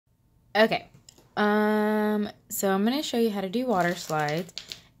Okay. So I'm going to show you how to do water slides.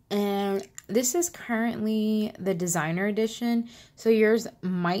 And this is currently the designer edition. So yours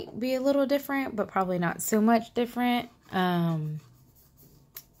might be a little different, but probably not so much different.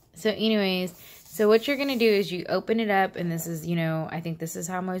 So anyways, so what you're going to do is you open it up, and this is, I think this is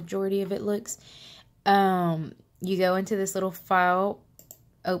how majority of it looks. You go into this little file,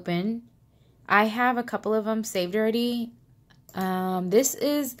 open. I have a couple of them saved already. I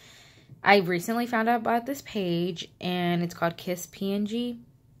recently found out about this page, and it's called Kiss PNG.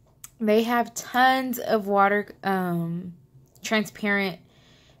 They have tons of water, transparent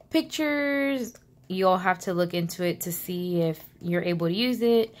pictures. You'll have to look into it to see if you're able to use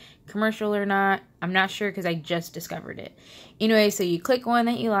it, commercial or not. I'm not sure because I just discovered it. Anyway, so you click one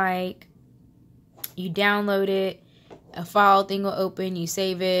that you like, you download it, a file thing will open, you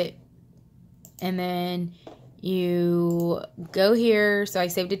save it, and then you go here. So I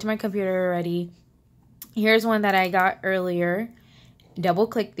saved it to my computer already. Here's one that I got earlier. Double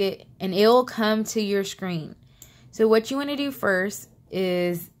clicked it, and it will come to your screen. So what you want to do first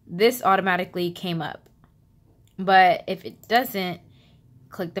is, this automatically came up, but if it doesn't,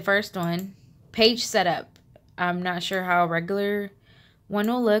 click the first one, page setup. I'm not sure how a regular one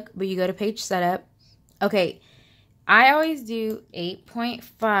will look, but you go to page setup. Okay, I always do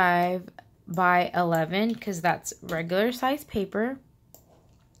 8.5 by 11 because that's regular size paper,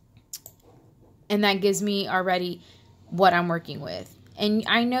 and that gives me already what I'm working with. And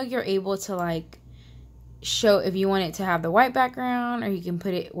I know you're able to like show if you want it to have the white background, or you can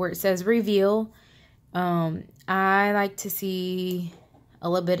put it where it says reveal. I like to see a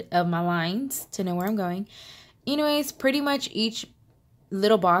little bit of my lines to know where I'm going. Anyways, pretty much each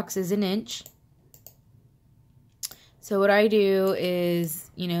little box is an inch. So what I do is,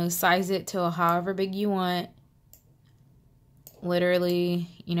 size it to however big you want. Literally,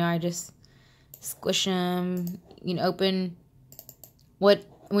 I just squish them. You can open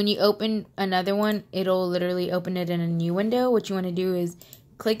when you open another one, it'll literally open it in a new window. What you want to do is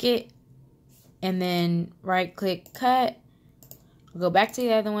click it and then right click, cut. Go back to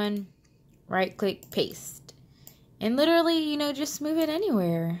the other one, right click, paste. And literally, just move it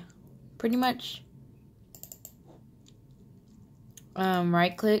anywhere. Pretty much.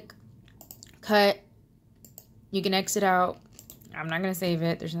 Right click, cut. You can exit out. I'm not going to save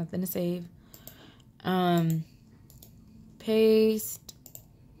it. There's nothing to save. Paste.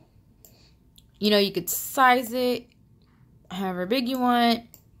 You could size it however big you want.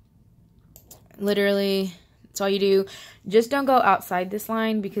 Literally, that's all you do. Just don't go outside this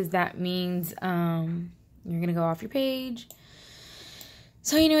line, because that means you're going to go off your page.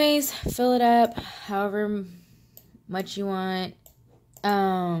 So anyways, fill it up however much you want.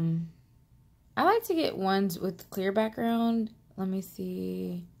 I like to get ones with clear background. Let me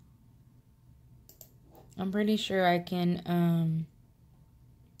see. I'm pretty sure I can,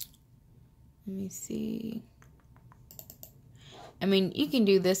 let me see. I mean, you can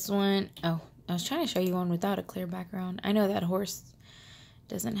do this one. Oh, I was trying to show you one without a clear background. I know that horse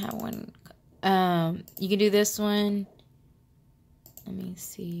doesn't have one. You can do this one. Let me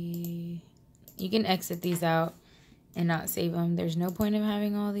see. You can exit these out and not save them. There's no point of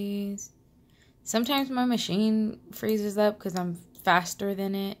having all these. Sometimes my machine freezes up because I'm faster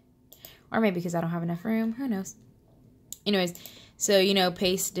than it. Or maybe because I don't have enough room. Who knows? Anyways, so,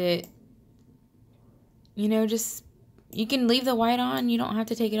 paste it. Just, you can leave the white on. You don't have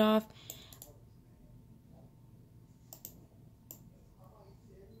to take it off.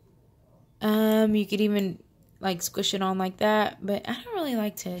 You could even, like, squish it on like that. But I don't really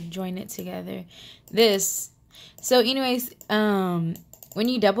like to join it together. So, anyways, when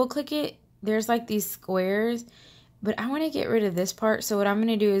you double click it, there's, like, these squares. But I want to get rid of this part. So what I'm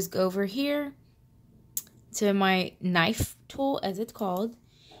going to do is go over here to my knife tool, as it's called.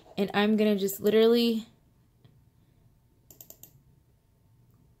 And I'm going to just literally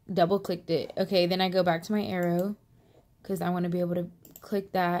double click it. Okay, then I go back to my arrow because I want to be able to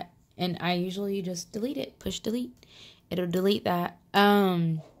click that. And I usually just delete it. Push delete. It'll delete that.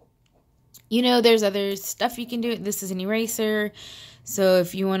 There's other stuff you can do. This is an eraser. So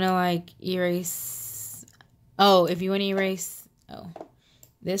if you want to like erase... if you want to erase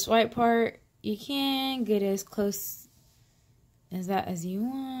this white part, you can get as close as that as you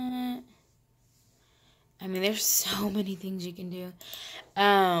want. I mean, there's so many things you can do.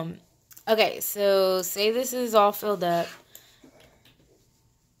 Okay, so say this is all filled up.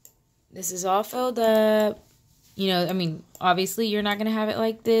 This is all filled up. I mean, obviously you're not going to have it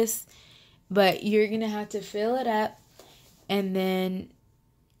like this, but you're going to have to fill it up and then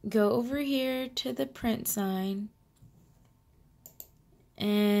go over here to the print sign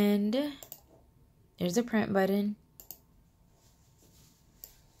and And there's a print button.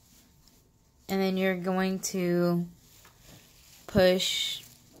 And then you're going to push,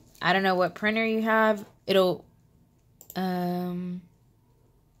 I don't know what printer you have. It'll, let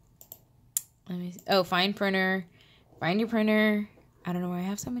me see. Oh, find printer. Find your printer. I don't know why I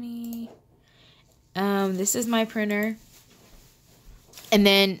have so many. This is my printer. And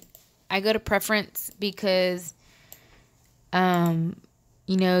then I go to preference because, you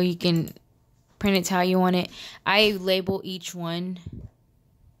know, you can print it to how you want it. I label each one,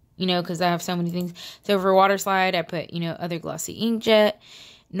 you know, because I have so many things. So for Waterslide, I put, you know, other glossy inkjet.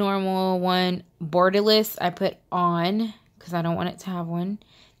 Normal one, borderless, I put on because I don't want it to have one.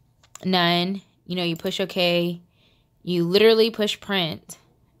 None. You know, you push OK. You literally push print.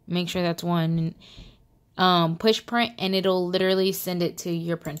 Make sure that's one. Push print and it'll literally send it to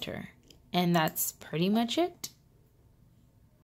your printer. And that's pretty much it.